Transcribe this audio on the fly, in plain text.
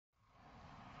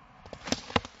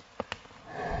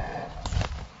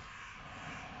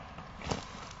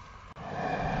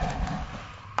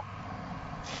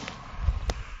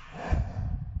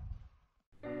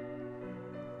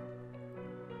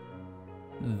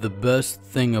The best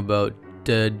thing about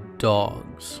dead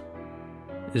dogs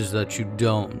is that you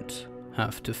don't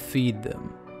have to feed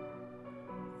them.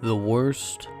 The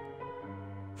worst?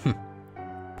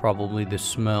 Probably the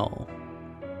smell.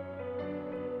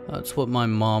 That's what my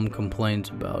mom complains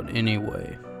about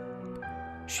anyway.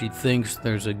 She thinks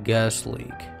there's a gas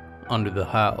leak under the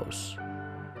house.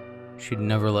 She'd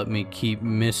never let me keep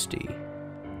Misty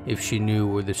if she knew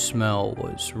where the smell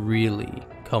was really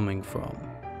coming from.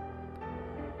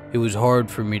 It was hard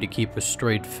for me to keep a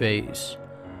straight face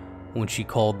when she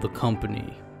called the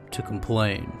company to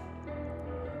complain,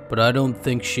 but I don't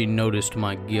think she noticed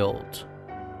my guilt.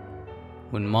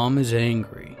 When Mom is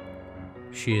angry,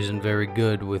 she isn't very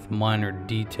good with minor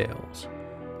details,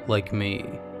 like me.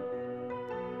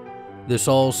 This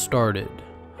all started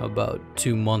about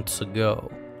 2 months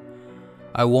ago.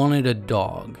 I wanted a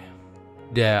dog.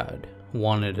 Dad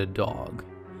wanted a dog.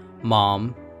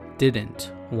 Mom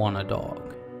didn't want a dog.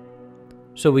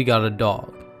 So we got a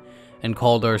dog and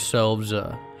called ourselves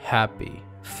a happy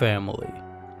family.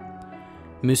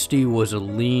 Misty was a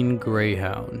lean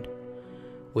greyhound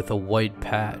with a white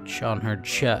patch on her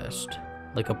chest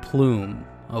like a plume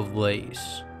of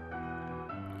lace.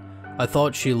 I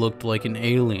thought she looked like an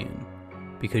alien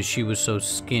because she was so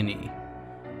skinny,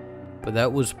 but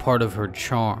that was part of her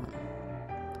charm.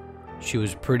 She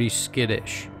was pretty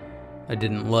skittish. I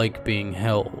didn't like being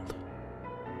held,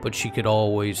 but she could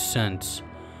always sense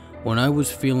when I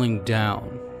was feeling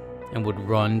down and would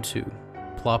run to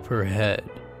plop her head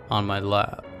on my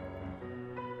lap.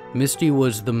 Misty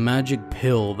was the magic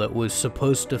pill that was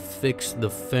supposed to fix the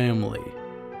family,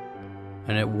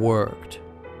 and it worked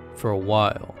for a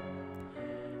while.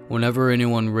 Whenever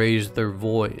anyone raised their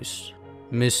voice,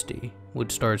 Misty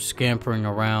would start scampering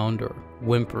around or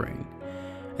whimpering,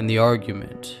 and the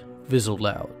argument fizzled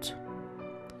out.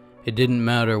 It didn't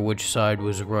matter which side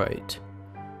was right.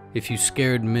 If you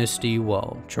scared Misty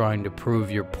while trying to prove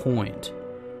your point,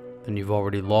 then you've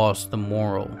already lost the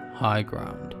moral high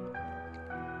ground.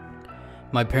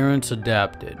 My parents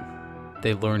adapted.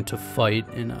 They learned to fight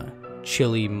in a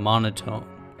chilly monotone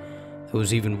that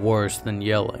was even worse than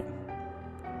yelling.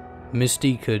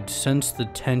 Misty could sense the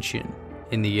tension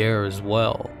in the air as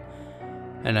well,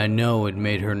 and I know it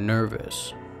made her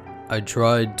nervous. I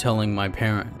tried telling my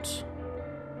parents,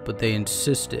 but they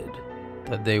insisted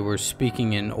that they were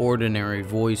speaking in ordinary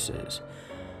voices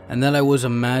and that I was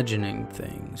imagining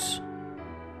things.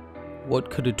 What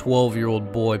could a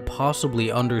 12-year-old boy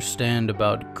possibly understand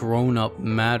about grown-up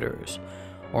matters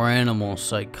or animal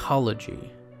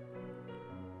psychology?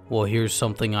 Well, here's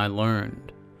something I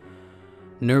learned.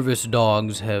 Nervous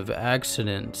dogs have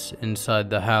accidents inside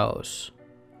the house,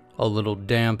 a little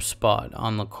damp spot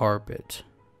on the carpet,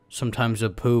 sometimes a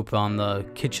poop on the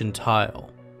kitchen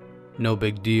tile. No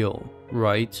big deal,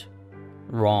 right?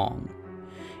 Wrong.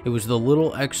 It was the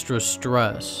little extra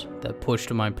stress that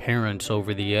pushed my parents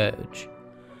over the edge.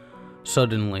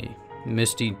 Suddenly,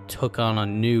 Misty took on a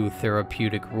new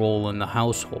therapeutic role in the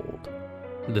household,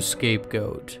 the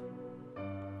scapegoat.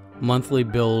 Monthly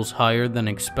bills higher than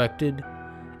expected?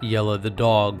 Yell at the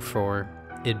dog for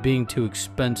it being too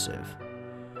expensive.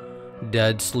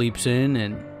 Dad sleeps in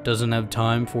and doesn't have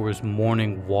time for his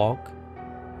morning walk?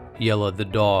 Yell at the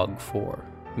dog for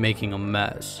making a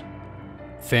mess.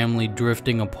 Family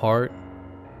drifting apart?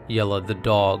 Yell at the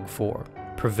dog for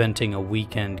preventing a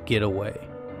weekend getaway.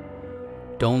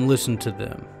 Don't listen to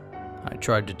them, I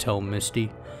tried to tell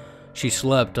Misty. She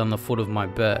slept on the foot of my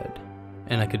bed,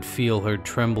 and I could feel her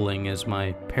trembling as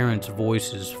my parents'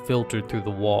 voices filtered through the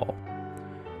wall.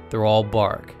 They're all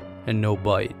bark and no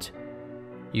bite.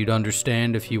 You'd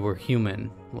understand if you were human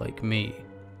like me.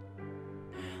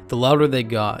 The louder they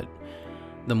got,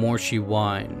 the more she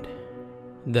whined.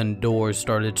 Then doors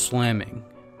started slamming.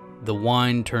 The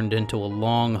whine turned into a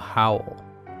long howl.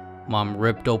 Mom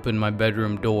ripped open my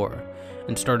bedroom door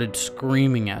and started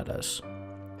screaming at us.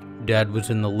 Dad was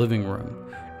in the living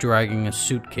room, dragging a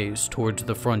suitcase towards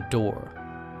the front door.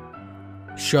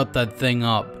 "Shut that thing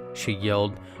up," she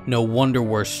yelled. "No wonder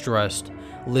we're stressed,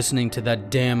 listening to that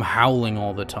damn howling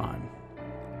all the time."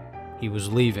 He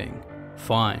was leaving.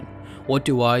 Fine. What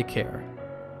do I care?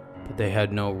 But they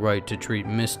had no right to treat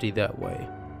Misty that way.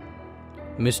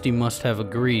 Misty must have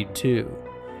agreed, too.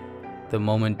 The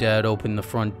moment Dad opened the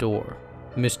front door,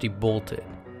 Misty bolted.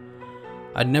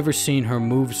 I'd never seen her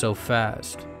move so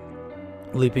fast,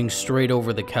 leaping straight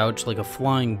over the couch like a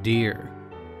flying deer.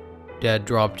 Dad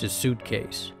dropped his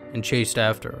suitcase and chased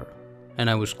after her, and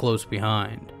I was close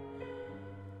behind.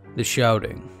 The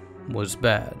shouting was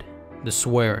bad. The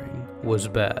swearing was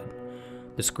bad.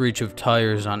 The screech of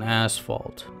tires on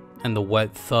asphalt and the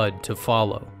wet thud to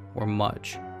follow were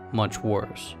much, much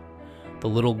worse. The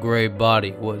little gray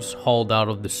body was hauled out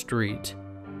of the street,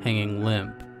 hanging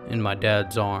limp in my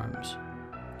dad's arms.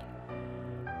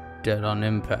 "Dead on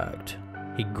impact,"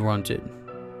 he grunted,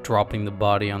 dropping the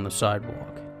body on the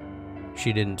sidewalk.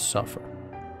 She didn't suffer.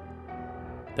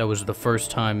 That was the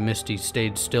first time Misty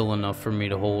stayed still enough for me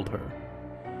to hold her.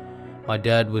 My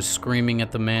dad was screaming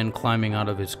at the man climbing out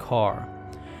of his car.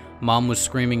 Mom was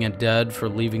screaming at Dad for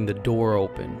leaving the door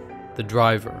open. The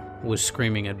driver was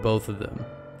screaming at both of them.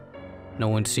 No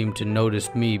one seemed to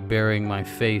notice me burying my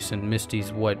face in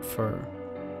Misty's wet fur.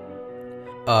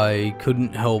 I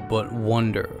couldn't help but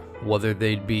wonder whether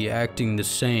they'd be acting the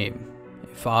same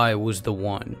if I was the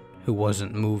one who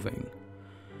wasn't moving.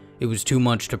 It was too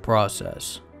much to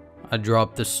process. I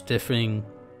dropped the stiffening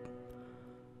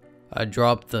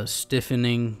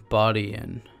body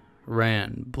and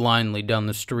ran blindly down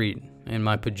the street in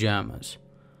my pajamas.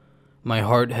 My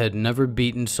heart had never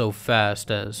beaten so fast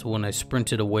as when I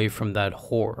sprinted away from that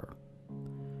horror,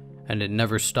 and it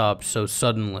never stopped so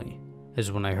suddenly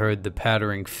as when I heard the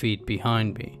pattering feet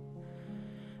behind me.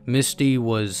 Misty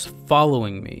was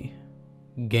following me,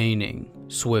 gaining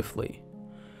swiftly.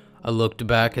 I looked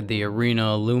back at the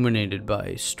arena illuminated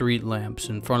by street lamps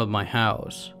in front of my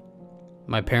house.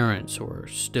 My parents were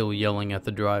still yelling at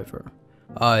the driver.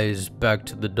 Eyes back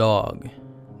to the dog,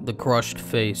 the crushed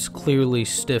face clearly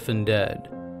stiff and dead.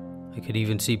 I could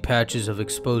even see patches of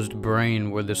exposed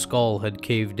brain where the skull had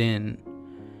caved in.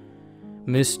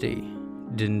 Misty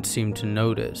didn't seem to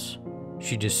notice.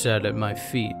 She just sat at my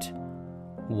feet,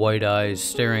 white eyes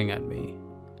staring at me,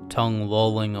 tongue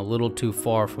lolling a little too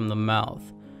far from the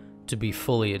mouth to be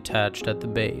fully attached at the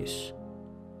base.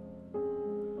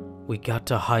 "We got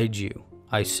to hide you,"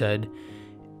 I said.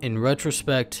 In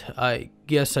retrospect, I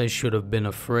guess I should have been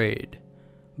afraid,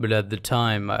 but at the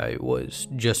time I was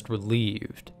just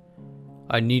relieved.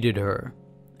 I needed her,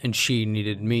 and she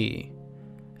needed me,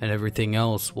 and everything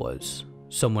else was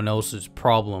someone else's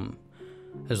problem,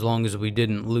 as long as we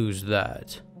didn't lose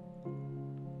that.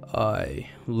 I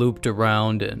looped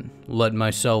around and let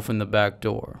myself in the back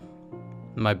door,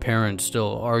 my parents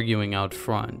still arguing out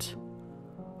front.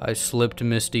 I slipped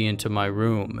Misty into my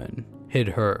room and hid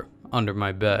her under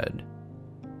my bed.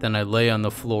 Then I lay on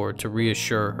the floor to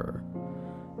reassure her.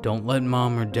 "Don't let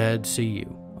Mom or Dad see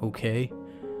you, okay?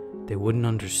 They wouldn't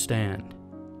understand."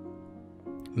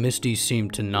 Misty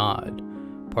seemed to nod,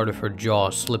 part of her jaw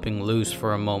slipping loose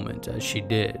for a moment as she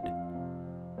did.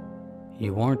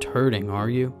 "You aren't hurting, are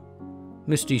you?"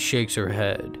 Misty shakes her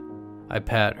head. I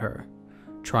pat her,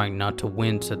 trying not to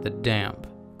wince at the damp,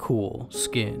 cool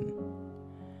skin.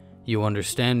 "You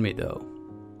understand me, though?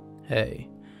 Hey,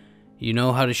 you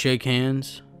know how to shake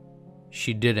hands?"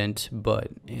 She didn't, but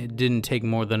it didn't take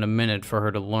more than a minute for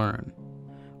her to learn.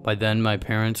 By then, my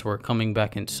parents were coming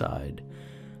back inside,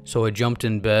 so I jumped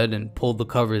in bed and pulled the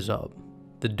covers up.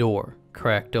 The door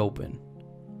cracked open.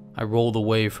 I rolled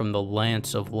away from the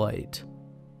lance of light,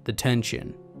 the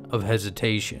tension of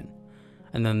hesitation,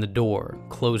 and then the door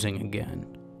closing again.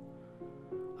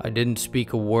 I didn't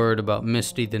speak a word about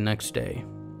Misty the next day.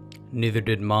 Neither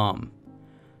did Mom.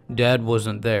 Dad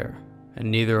wasn't there, and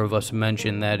neither of us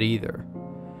mentioned that either.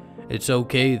 It's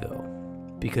okay though,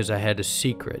 because I had a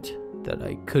secret that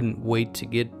I couldn't wait to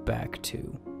get back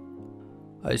to.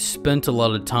 I spent a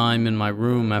lot of time in my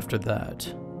room after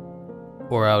that,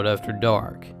 or out after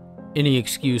dark. Any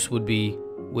excuse would be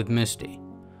with Misty.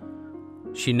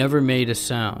 She never made a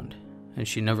sound, and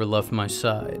she never left my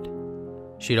side.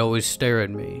 She'd always stare at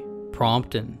me,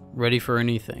 prompt and ready for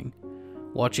anything.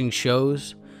 Watching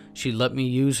shows, she'd let me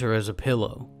use her as a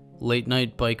pillow. Late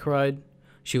night bike ride,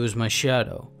 she was my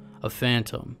shadow, a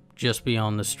phantom just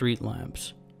beyond the street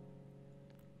lamps.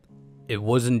 It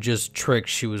wasn't just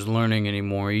tricks she was learning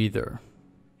anymore either.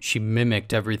 She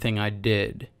mimicked everything I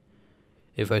did.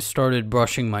 If I started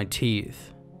brushing my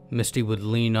teeth, Misty would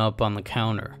lean up on the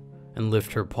counter and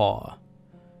lift her paw.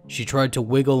 She tried to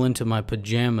wiggle into my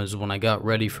pajamas when I got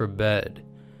ready for bed,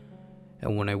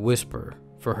 and when I whisper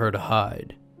for her to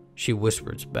hide, she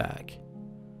whispers back.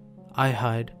 "I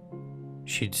hide,"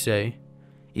 she'd say,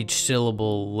 each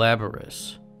syllable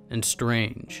laborious and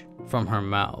strange from her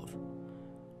mouth.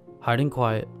 "Hiding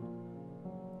quiet."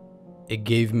 It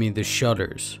gave me the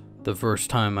shudders the first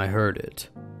time I heard it.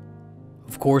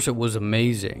 Of course it was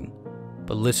amazing,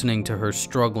 but listening to her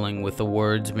struggling with the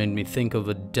words made me think of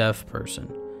a deaf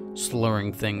person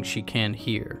slurring things she can't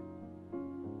hear.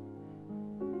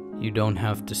 "You don't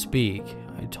have to speak,"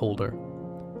 I told her.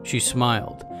 She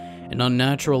smiled, an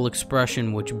unnatural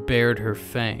expression which bared her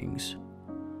fangs.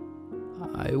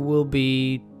 "I will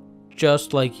be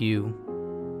just like you."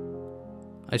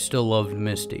 I still loved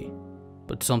Misty,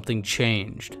 but something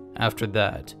changed after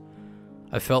that.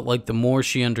 I felt like the more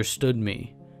she understood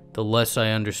me, the less I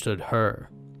understood her.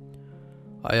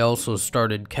 I also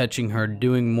started catching her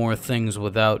doing more things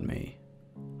without me.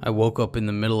 I woke up in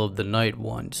the middle of the night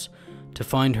once to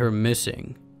find her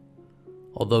missing,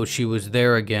 although she was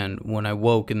there again when I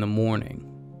woke in the morning.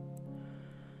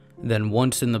 Then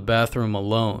once in the bathroom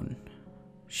alone,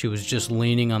 she was just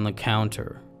leaning on the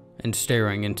counter and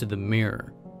staring into the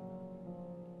mirror.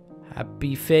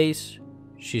 "Happy face,"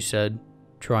 she said,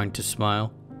 trying to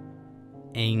smile.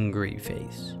 "Angry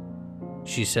face,"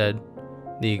 she said,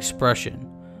 the expression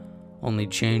only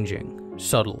changing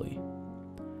subtly.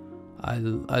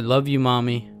 I love you,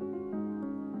 Mommy."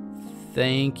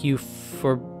 "Thank you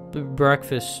for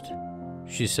breakfast,"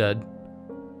 she said,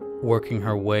 working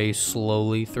her way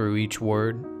slowly through each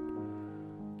word.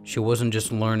 She wasn't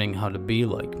just learning how to be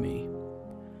like me.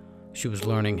 She was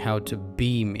learning how to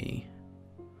be me.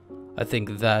 I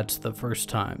think that's the first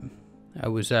time I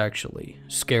was actually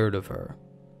scared of her.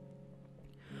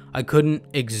 I couldn't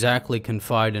exactly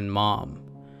confide in Mom.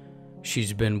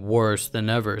 She's been worse than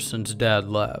ever since Dad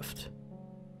left.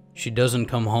 She doesn't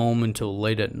come home until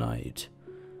late at night.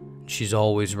 She's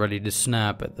always ready to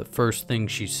snap at the first thing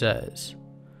she says.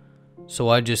 So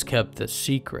I just kept the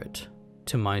secret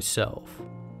to myself.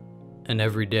 And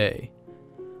every day,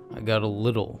 I got a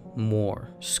little more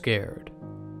scared.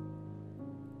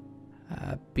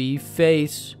 "Happy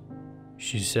face,"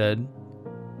 she said,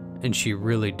 and she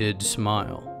really did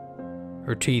smile.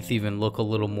 Her teeth even look a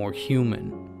little more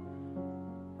human.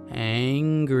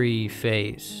 "Angry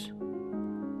face,"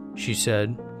 she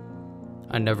said.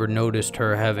 I never noticed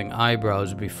her having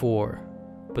eyebrows before,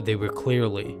 but they were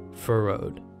clearly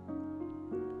furrowed.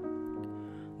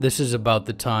 This is about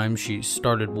the time she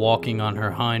started walking on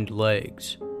her hind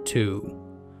legs, too.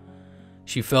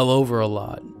 She fell over a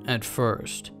lot at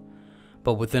first,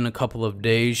 but within a couple of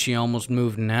days she almost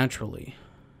moved naturally.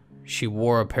 She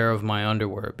wore a pair of my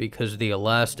underwear because the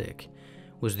elastic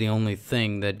was the only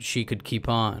thing that she could keep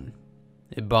on.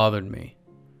 It bothered me,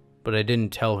 but I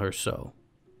didn't tell her so.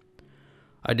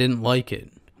 I didn't like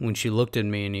it when she looked at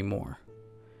me anymore.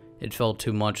 It felt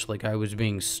too much like I was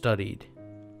being studied.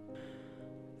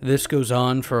 This goes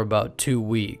on for about 2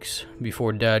 weeks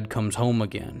before Dad comes home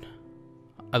again.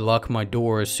 I lock my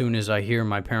door as soon as I hear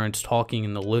my parents talking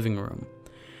in the living room.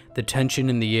 The tension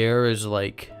in the air is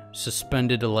like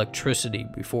suspended electricity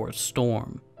before a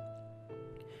storm.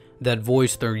 That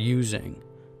voice they're using,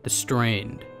 the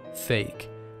strained, fake,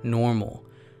 normal,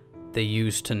 they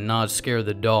use to not scare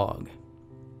the dog.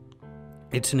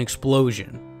 It's an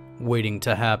explosion waiting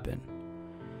to happen.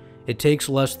 It takes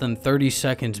less than 30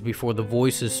 seconds before the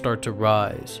voices start to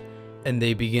rise, and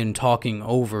they begin talking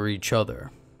over each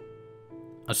other.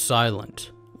 A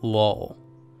silent lull.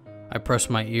 I press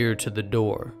my ear to the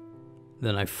door.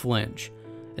 Then I flinch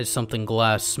as something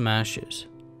glass smashes.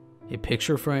 A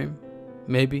picture frame,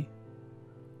 maybe?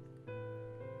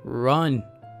 "Run,"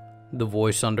 the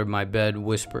voice under my bed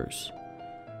whispers.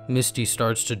 Misty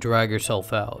starts to drag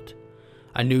herself out.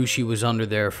 I knew she was under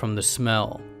there from the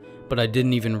smell, but I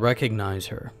didn't even recognize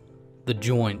her. The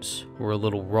joints were a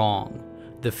little wrong,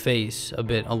 the face a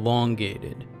bit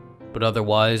elongated, but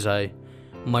otherwise I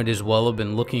might as well have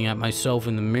been looking at myself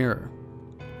in the mirror.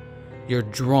 "You're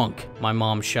drunk," my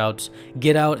mom shouts.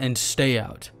 "Get out and stay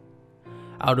out."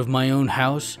 "Out of my own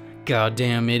house?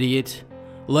 Goddamn idiot.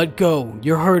 Let go,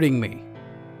 you're hurting me."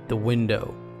 The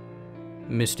window.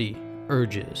 Misty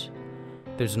urges.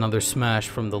 There's another smash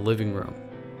from the living room.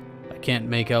 I can't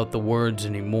make out the words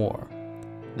anymore.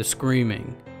 The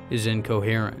screaming is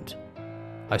incoherent.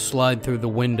 I slide through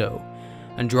the window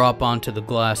and drop onto the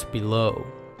glass below.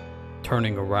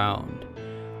 Turning around,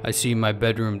 I see my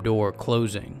bedroom door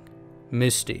closing.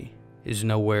 Misty is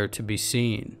nowhere to be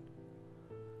seen.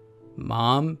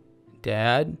 "Mom?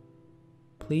 Dad?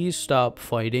 Please stop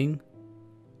fighting."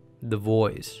 The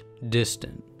voice,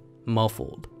 distant,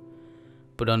 muffled,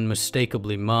 but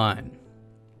unmistakably mine.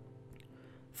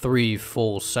 3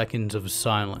 full seconds of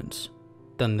silence,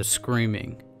 then the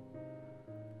screaming.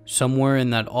 Somewhere in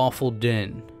that awful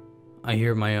din, I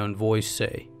hear my own voice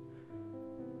say,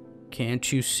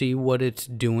 "Can't you see what it's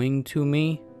doing to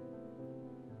me?"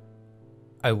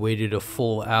 I waited a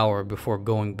full hour before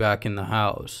going back in the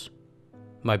house.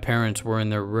 My parents were in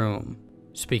their room,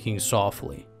 speaking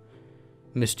softly.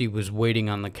 Misty was waiting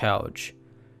on the couch,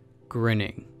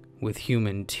 grinning with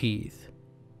human teeth.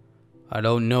 I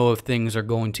don't know if things are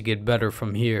going to get better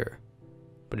from here,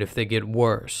 but if they get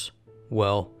worse,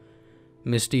 well,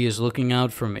 Misty is looking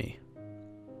out for me,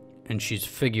 and she's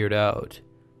figured out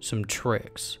some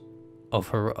tricks of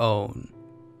her own.